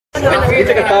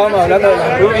Viste que estábamos hablando de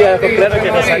las rubias, estos claros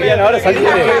que nos salían, ahora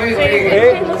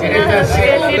saliste. Emocionada, sí,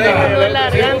 me mandó la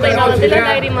garganta y me mandé las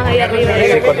lágrimas ahí arriba.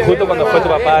 Justo cuando fue tu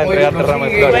papá a entregarte el ramo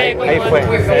de flores. Ahí fue.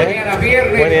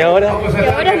 Bueno, ¿y ahora? Y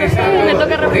ahora no sé, me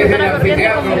toca representar a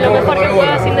Corrientes como lo mejor que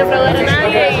pueda sin defraudar a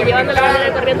nadie y llevando la bandera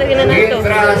de Corrientes bien en alto.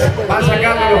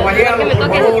 Y que me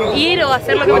toque ir o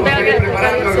hacer lo que me tenga que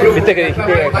tocar. Viste que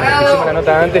dijiste cuando hicimos la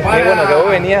nota antes, que bueno, que vos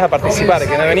venías a participar,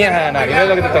 que no venías a ganar, y no es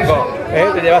lo que te tocó.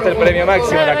 Te llevaste el premio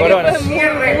máximo, la corona.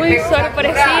 Fue muy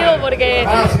sorpresivo porque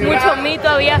mucho mito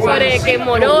había sobre que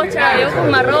morocha, de ojos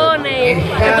marrones,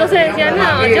 entonces decían,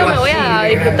 no, yo me voy a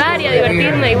disfrutar y a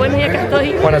divertirme, y bueno, y acá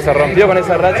estoy. Bueno, se rompió con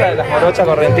esa racha de las morochas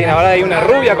correntinas, ahora hay una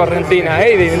rubia correntina,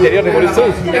 del interior de Curizú.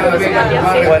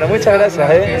 Bueno, muchas gracias.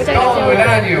 Muchas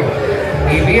gracias.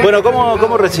 Bueno,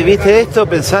 ¿cómo recibiste esto?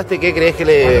 ¿Pensaste, qué crees que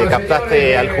le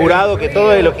captaste al jurado? Que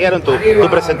todos elogiaron tu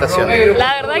presentación.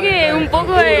 La verdad que un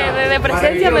poco de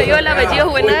presencia me dio el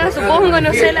apellido Guenaga, supongo,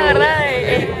 no sé, la verdad.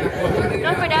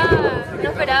 No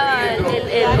esperaba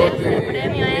el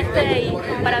premio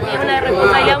y para mí es una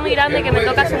responsabilidad muy grande que me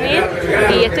toca asumir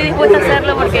y estoy dispuesta a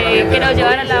hacerlo porque quiero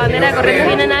llevar a la bandera de Corrientes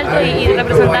bien en alto y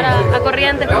representar a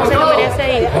Corrientes como se lo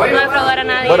merece y no defraudar a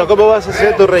nadie. Bueno, ¿cómo vas a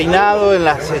hacer tu reinado en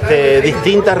las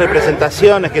distintas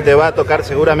representaciones que te va a tocar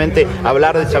seguramente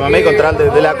hablar de chamamé, contra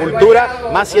de la cultura,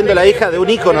 más siendo la hija de un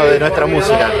ícono de nuestra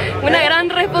música? Una gran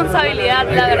responsabilidad,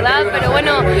 la verdad, pero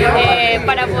bueno,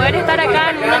 para poder estar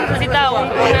acá uno necesita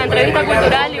una entrevista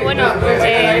cultural y bueno,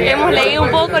 hemos leído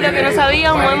un poco lo que no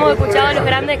sabíamos, hemos escuchado a los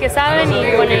grandes que saben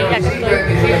y bueno, y acá estoy.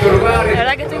 La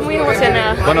verdad que estoy muy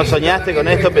emocionada. Bueno, ¿soñaste con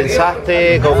esto?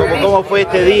 ¿Pensaste? ¿Cómo fue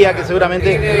este día que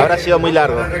seguramente habrá sido muy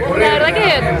largo? La verdad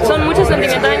que son muchos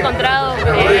sentimientos encontrados en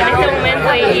este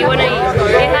momento y bueno, y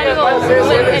es algo,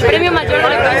 el premio mayor de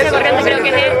la provincia de Corrientes creo que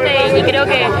es este y creo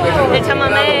que el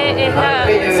chamamé es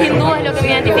sin duda es lo que me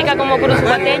identifica como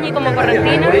cruzapateña y como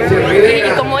correntina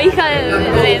y como hija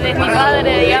de mi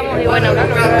padre, digamos, y bueno,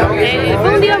 fue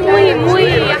un día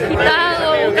muy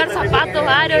agitado, buscar zapatos,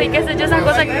 aros y qué sé yo, esas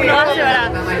cosas que uno hace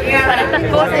para estas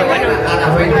cosas y bueno,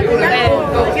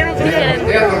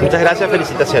 diferente. Muchas gracias,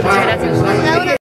 felicitaciones. Muchas gracias.